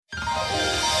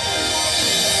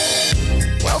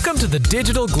Welcome to the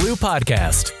Digital Glue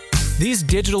Podcast. These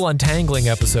digital untangling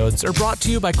episodes are brought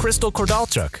to you by Crystal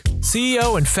Kordalchuk,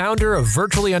 CEO and founder of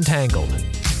Virtually Untangled.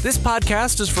 This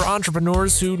podcast is for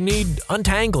entrepreneurs who need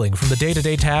untangling from the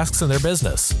day-to-day tasks in their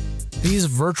business. These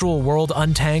virtual world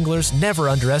untanglers never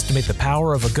underestimate the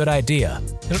power of a good idea.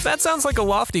 And if that sounds like a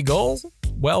lofty goal,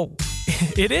 well,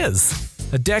 it is.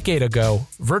 A decade ago,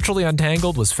 Virtually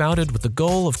Untangled was founded with the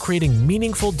goal of creating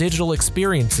meaningful digital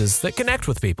experiences that connect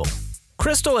with people.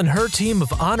 Crystal and her team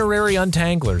of honorary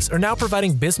untanglers are now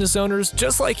providing business owners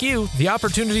just like you the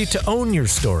opportunity to own your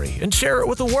story and share it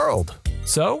with the world.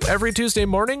 So, every Tuesday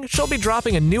morning, she'll be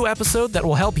dropping a new episode that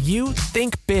will help you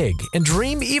think big and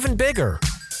dream even bigger.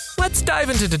 Let's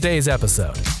dive into today's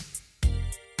episode.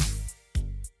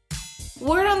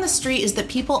 Word on the street is that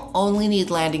people only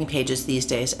need landing pages these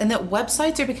days and that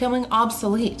websites are becoming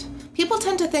obsolete. People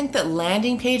tend to think that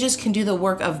landing pages can do the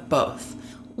work of both.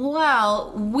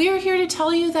 Well, we're here to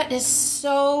tell you that is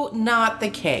so not the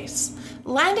case.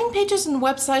 Landing pages and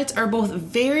websites are both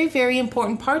very, very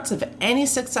important parts of any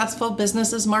successful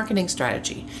business's marketing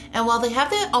strategy. And while they have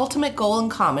the ultimate goal in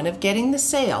common of getting the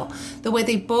sale, the way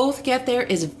they both get there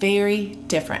is very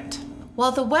different.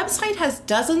 While the website has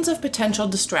dozens of potential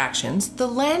distractions, the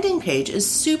landing page is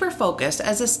super focused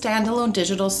as a standalone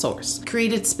digital source,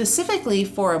 created specifically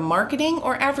for a marketing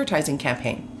or advertising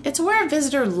campaign. It's where a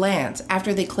visitor lands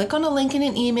after they click on a link in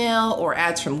an email or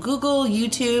ads from Google,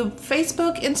 YouTube,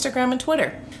 Facebook, Instagram, and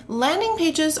Twitter. Landing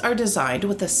pages are designed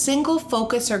with a single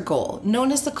focus or goal,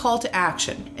 known as the call to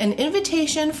action, an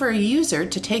invitation for a user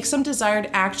to take some desired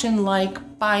action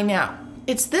like buy now.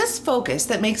 It's this focus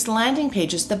that makes landing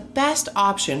pages the best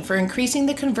option for increasing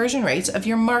the conversion rates of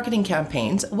your marketing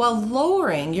campaigns while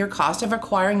lowering your cost of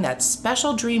acquiring that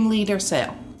special dream lead or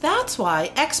sale. That's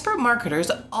why expert marketers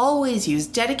always use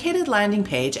dedicated landing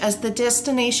page as the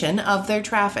destination of their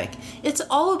traffic. It's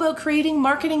all about creating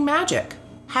marketing magic.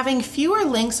 Having fewer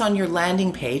links on your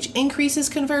landing page increases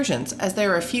conversions as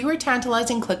there are fewer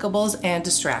tantalizing clickables and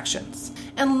distractions.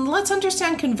 And let's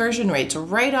understand conversion rates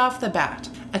right off the bat.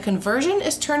 A conversion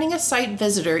is turning a site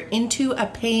visitor into a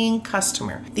paying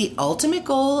customer. The ultimate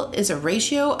goal is a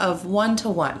ratio of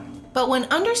 1-to-1. But when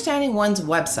understanding one's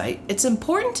website, it's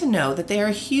important to know that they are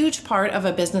a huge part of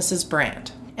a business's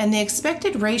brand. And the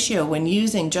expected ratio when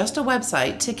using just a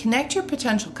website to connect your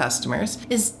potential customers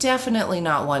is definitely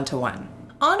not 1-to-1.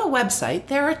 On a website,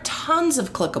 there are tons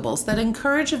of clickables that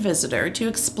encourage a visitor to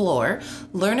explore,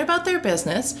 learn about their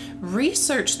business,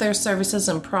 research their services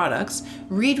and products,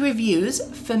 read reviews,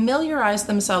 familiarize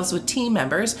themselves with team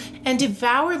members, and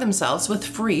devour themselves with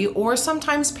free or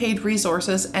sometimes paid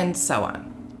resources, and so on.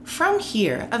 From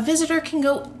here, a visitor can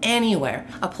go anywhere,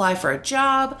 apply for a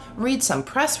job, read some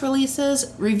press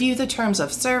releases, review the terms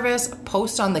of service,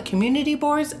 post on the community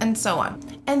boards, and so on.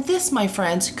 And this, my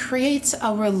friends, creates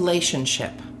a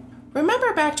relationship.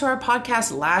 Remember back to our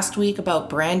podcast last week about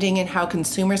branding and how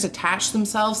consumers attach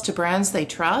themselves to brands they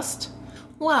trust?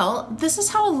 Well, this is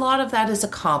how a lot of that is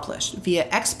accomplished, via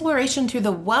exploration through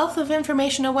the wealth of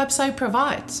information a website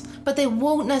provides. But they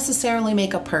won't necessarily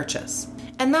make a purchase.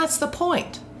 And that's the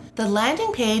point. The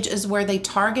landing page is where they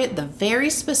target the very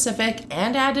specific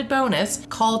and added bonus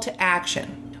call to action,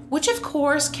 which of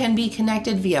course can be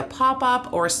connected via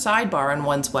pop-up or sidebar on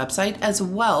one's website as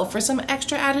well for some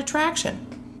extra added traction.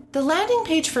 The landing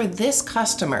page for this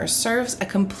customer serves a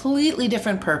completely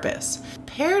different purpose,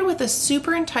 paired with a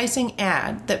super enticing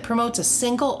ad that promotes a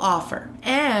single offer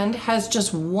and has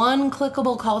just one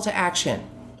clickable call to action.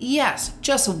 Yes,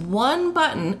 just one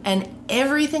button and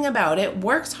everything about it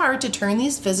works hard to turn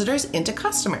these visitors into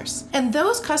customers, and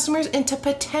those customers into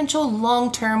potential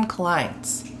long-term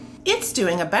clients. It's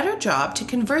doing a better job to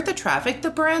convert the traffic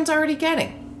the brand's already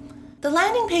getting. The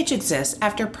landing page exists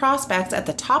after prospects at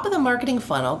the top of the marketing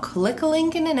funnel click a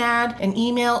link in an ad, an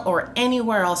email, or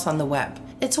anywhere else on the web.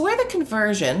 It's where the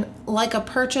conversion, like a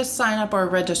purchase, sign-up, or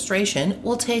registration,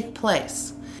 will take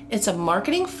place. It's a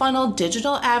marketing funnel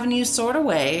digital avenue sort of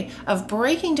way of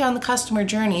breaking down the customer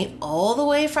journey all the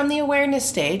way from the awareness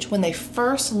stage when they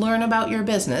first learn about your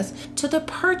business to the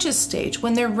purchase stage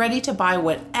when they're ready to buy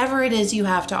whatever it is you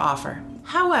have to offer.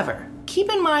 However, keep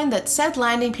in mind that said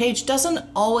landing page doesn't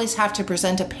always have to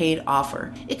present a paid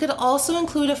offer. It could also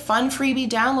include a fun freebie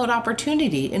download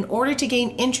opportunity in order to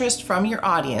gain interest from your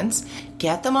audience,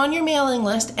 get them on your mailing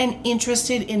list, and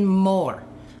interested in more.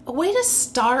 A way to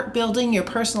start building your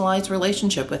personalized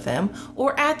relationship with them,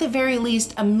 or at the very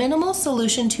least, a minimal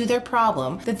solution to their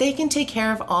problem that they can take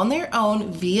care of on their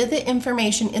own via the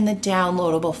information in the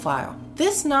downloadable file.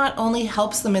 This not only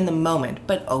helps them in the moment,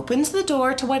 but opens the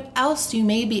door to what else you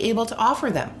may be able to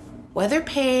offer them. Whether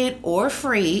paid or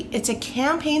free, it's a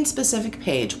campaign-specific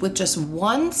page with just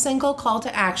one single call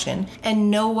to action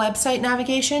and no website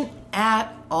navigation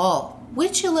at all,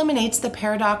 which eliminates the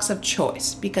paradox of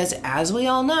choice because, as we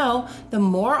all know, the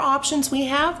more options we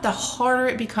have, the harder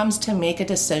it becomes to make a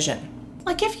decision.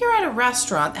 Like if you're at a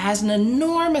restaurant that has an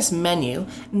enormous menu,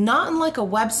 not unlike a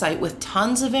website with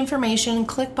tons of information,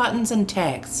 click buttons, and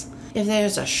tags. If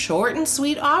there's a short and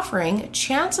sweet offering,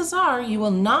 chances are you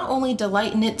will not only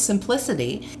delight in its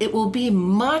simplicity, it will be a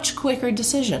much quicker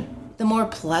decision. The more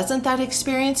pleasant that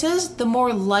experience is, the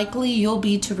more likely you'll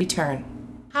be to return.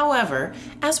 However,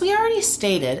 as we already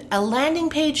stated, a landing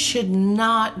page should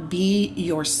not be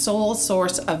your sole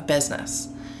source of business.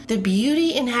 The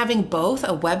beauty in having both a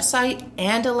website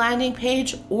and a landing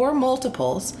page or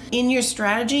multiples in your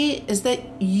strategy is that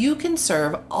you can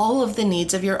serve all of the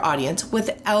needs of your audience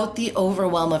without the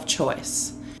overwhelm of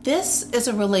choice. This is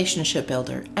a relationship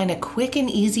builder and a quick and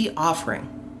easy offering.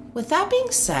 With that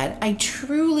being said, I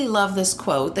truly love this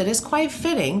quote that is quite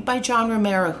fitting by John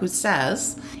Romero, who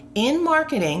says, "In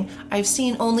marketing, I've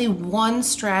seen only one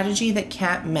strategy that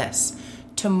can't miss: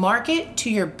 to market to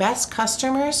your best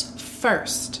customers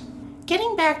first."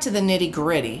 Getting back to the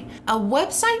nitty-gritty, a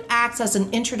website acts as an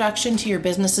introduction to your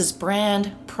business's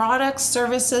brand, products,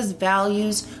 services,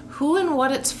 values, who and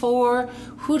what it's for,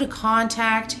 who to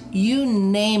contact, you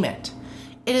name it.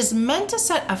 It is meant to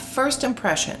set a first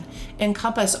impression,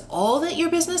 encompass all that your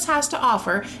business has to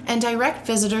offer, and direct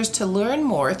visitors to learn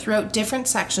more throughout different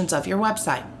sections of your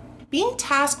website. Being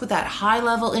tasked with that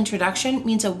high-level introduction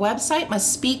means a website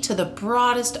must speak to the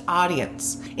broadest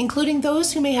audience, including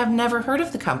those who may have never heard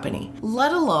of the company,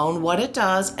 let alone what it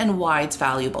does and why it's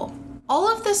valuable. All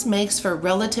of this makes for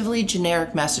relatively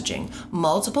generic messaging,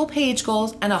 multiple page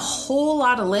goals, and a whole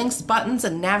lot of links, buttons,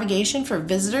 and navigation for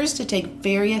visitors to take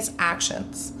various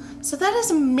actions. So that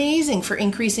is amazing for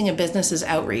increasing a business's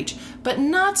outreach, but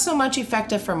not so much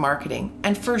effective for marketing,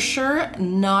 and for sure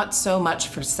not so much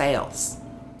for sales.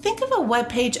 Think of a web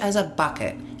page as a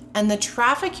bucket and the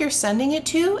traffic you're sending it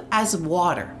to as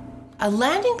water. A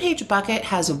landing page bucket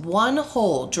has one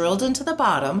hole drilled into the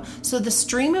bottom, so the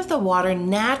stream of the water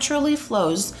naturally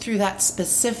flows through that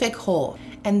specific hole.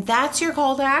 And that's your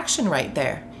call to action right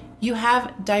there. You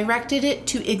have directed it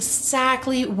to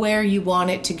exactly where you want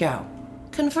it to go.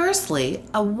 Conversely,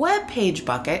 a web page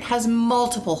bucket has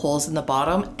multiple holes in the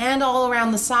bottom and all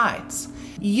around the sides.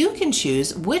 You can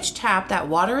choose which tab that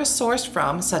water is sourced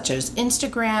from, such as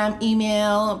Instagram,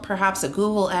 email, perhaps a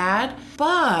Google ad.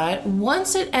 But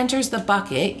once it enters the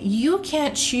bucket, you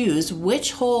can't choose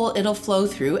which hole it'll flow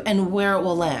through and where it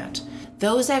will land.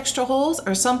 Those extra holes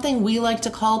are something we like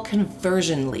to call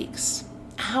conversion leaks.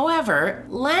 However,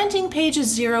 landing pages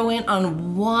zero in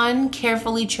on one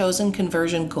carefully chosen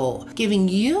conversion goal, giving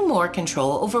you more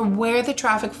control over where the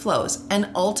traffic flows and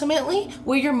ultimately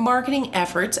where your marketing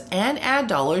efforts and ad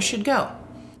dollars should go.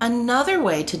 Another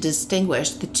way to distinguish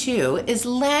the two is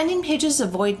landing pages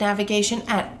avoid navigation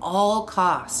at all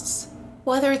costs.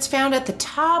 Whether it's found at the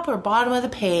top or bottom of the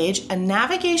page, a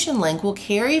navigation link will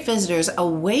carry visitors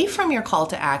away from your call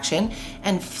to action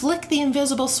and flick the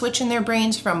invisible switch in their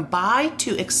brains from buy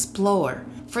to explore.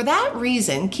 For that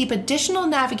reason, keep additional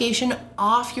navigation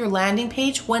off your landing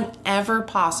page whenever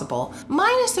possible,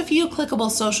 minus a few clickable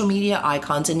social media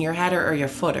icons in your header or your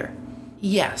footer.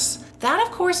 Yes, that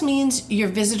of course means your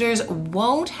visitors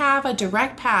won't have a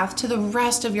direct path to the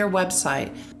rest of your website.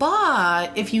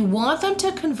 But if you want them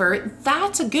to convert,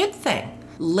 that's a good thing.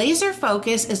 Laser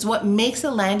focus is what makes a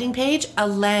landing page a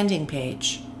landing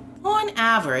page. On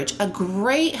average, a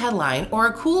great headline or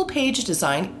a cool page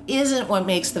design isn't what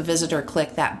makes the visitor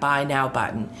click that buy now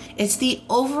button. It's the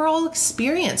overall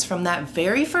experience from that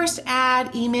very first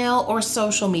ad, email, or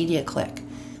social media click.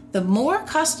 The more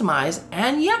customized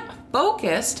and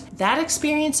focused that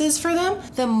experience is for them,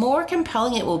 the more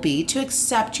compelling it will be to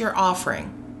accept your offering.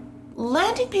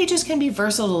 Landing pages can be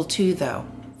versatile too, though.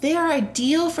 They are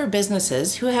ideal for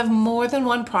businesses who have more than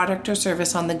one product or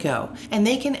service on the go, and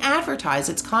they can advertise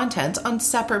its contents on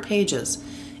separate pages.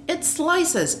 It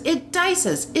slices, it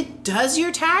dices, it does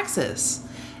your taxes.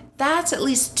 That's at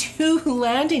least 2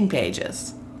 landing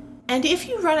pages. And if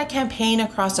you run a campaign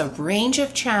across a range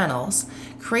of channels,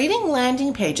 creating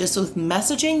landing pages with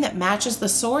messaging that matches the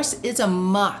source is a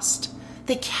must.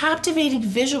 The captivating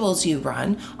visuals you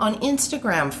run on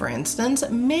Instagram, for instance,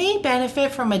 may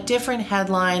benefit from a different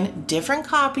headline, different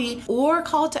copy, or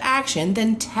call to action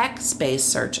than text-based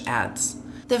search ads.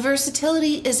 The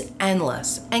versatility is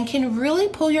endless and can really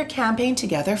pull your campaign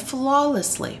together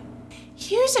flawlessly.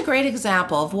 Here's a great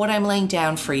example of what I'm laying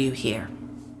down for you here.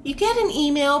 You get an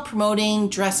email promoting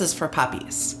dresses for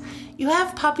puppies. You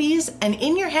have puppies, and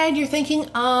in your head you're thinking,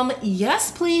 yes,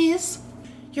 please.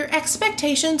 Your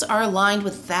expectations are aligned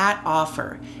with that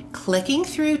offer. Clicking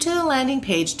through to the landing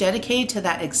page dedicated to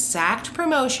that exact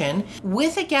promotion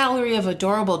with a gallery of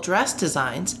adorable dress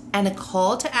designs and a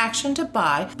call to action to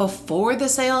buy before the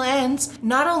sale ends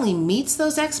not only meets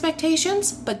those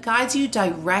expectations, but guides you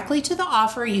directly to the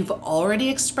offer you've already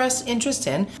expressed interest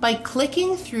in by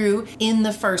clicking through in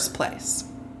the first place.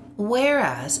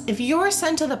 Whereas, if you're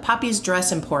sent to the Puppy's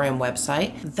Dress Emporium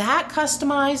website, that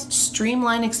customized,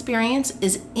 streamlined experience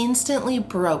is instantly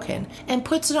broken and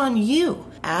puts it on you,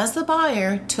 as the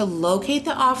buyer, to locate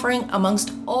the offering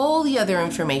amongst all the other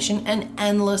information and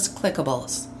endless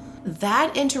clickables.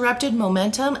 That interrupted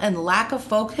momentum and lack of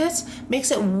focus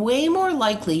makes it way more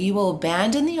likely you will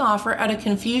abandon the offer out of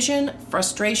confusion,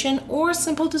 frustration, or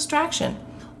simple distraction.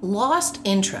 Lost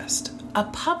interest. A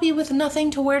puppy with nothing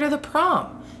to wear to the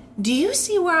prom. Do you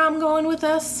see where I'm going with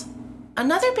this?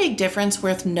 Another big difference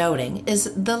worth noting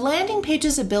is the landing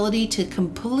page's ability to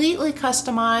completely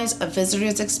customize a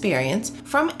visitor's experience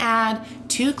from ad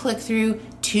to click-through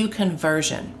to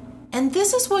conversion. And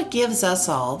this is what gives us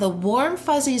all the warm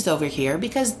fuzzies over here,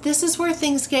 because this is where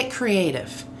things get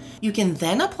creative. You can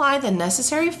then apply the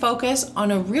necessary focus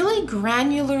on a really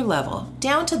granular level,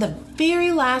 down to the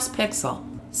very last pixel.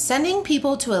 Sending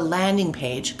people to a landing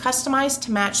page customized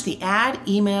to match the ad,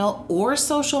 email, or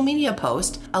social media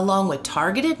post, along with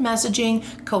targeted messaging,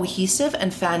 cohesive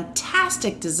and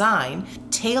fantastic design,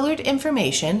 tailored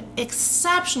information,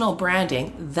 exceptional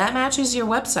branding that matches your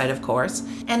website, of course,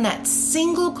 and that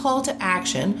single call to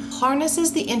action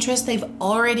harnesses the interest they've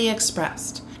already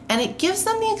expressed. And it gives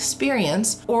them the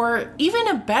experience, or even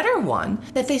a better one,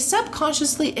 that they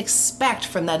subconsciously expect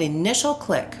from that initial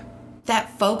click.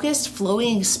 That focused,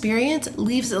 flowing experience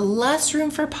leaves less room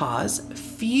for pause,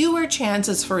 fewer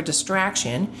chances for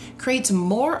distraction, creates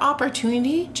more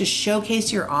opportunity to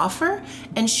showcase your offer,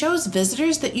 and shows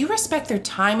visitors that you respect their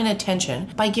time and attention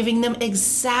by giving them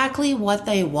exactly what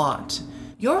they want.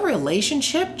 Your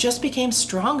relationship just became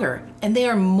stronger, and they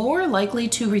are more likely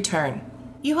to return.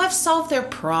 You have solved their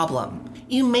problem.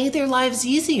 You made their lives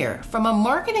easier. From a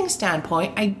marketing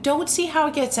standpoint, I don't see how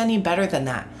it gets any better than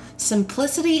that.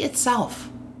 Simplicity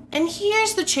itself. And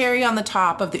here's the cherry on the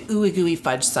top of the ooey gooey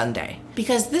fudge sundae.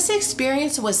 Because this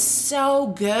experience was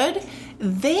so good,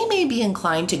 they may be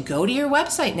inclined to go to your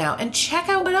website now and check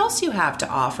out what else you have to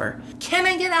offer. Can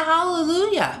I get a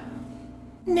hallelujah?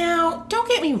 Now, don't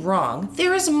get me wrong,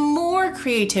 there is more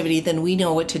creativity than we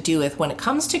know what to do with when it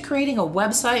comes to creating a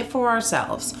website for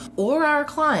ourselves or our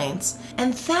clients,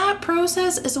 and that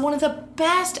process is one of the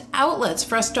best outlets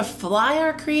for us to fly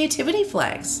our creativity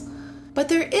flags. But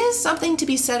there is something to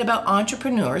be said about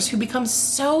entrepreneurs who become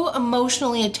so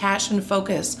emotionally attached and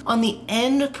focused on the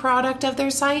end product of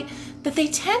their site that they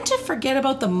tend to forget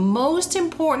about the most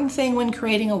important thing when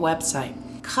creating a website: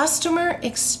 customer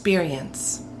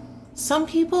experience. Some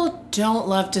people don't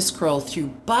love to scroll through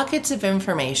buckets of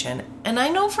information, and I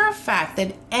know for a fact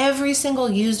that every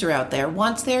single user out there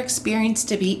wants their experience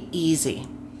to be easy.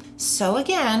 So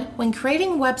again, when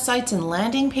creating websites and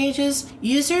landing pages,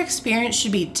 user experience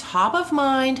should be top of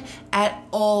mind at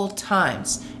all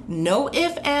times. No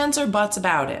ifs, ands, or buts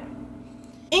about it.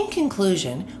 In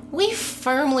conclusion, we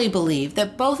firmly believe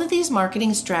that both of these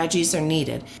marketing strategies are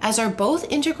needed, as are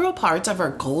both integral parts of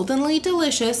our goldenly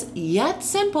delicious yet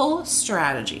simple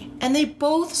strategy, and they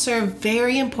both serve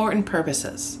very important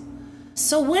purposes.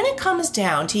 So when it comes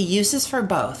down to uses for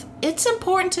both, it's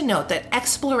important to note that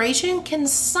exploration can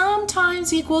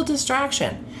sometimes equal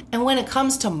distraction. And when it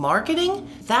comes to marketing,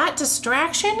 that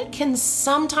distraction can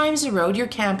sometimes erode your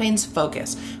campaign's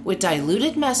focus with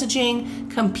diluted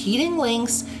messaging, competing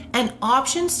links, and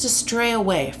options to stray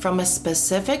away from a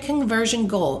specific conversion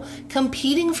goal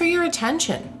competing for your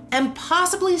attention, and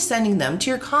possibly sending them to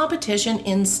your competition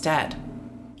instead.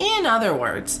 In other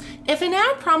words, if an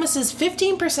ad promises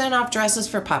 15% off dresses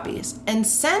for puppies and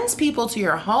sends people to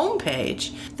your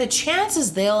homepage, the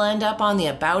chances they'll end up on the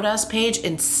About Us page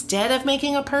instead of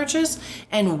making a purchase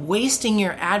and wasting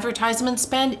your advertisement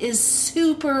spend is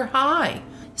super high.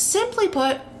 Simply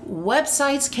put,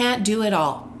 websites can't do it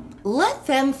all. Let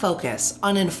them focus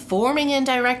on informing and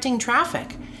directing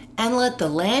traffic, and let the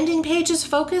landing pages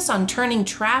focus on turning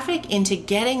traffic into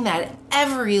getting that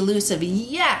ever-elusive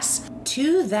yes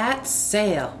to that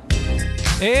sale.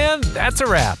 And that's a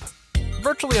wrap.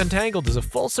 Virtually Untangled is a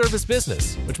full-service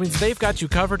business, which means they've got you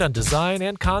covered on design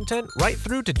and content right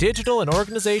through to digital and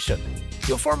organization.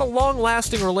 You'll form a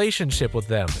long-lasting relationship with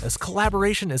them, as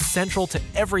collaboration is central to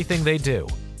everything they do.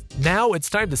 Now it's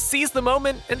time to seize the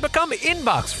moment and become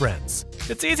inbox friends.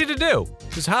 It's easy to do.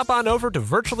 Just hop on over to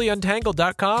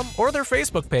virtuallyuntangled.com or their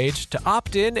Facebook page to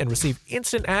opt in and receive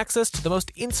instant access to the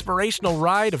most inspirational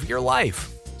ride of your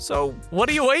life. So, what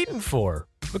are you waiting for?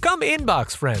 Become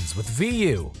inbox friends with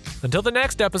VU. Until the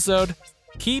next episode,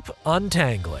 keep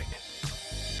untangling.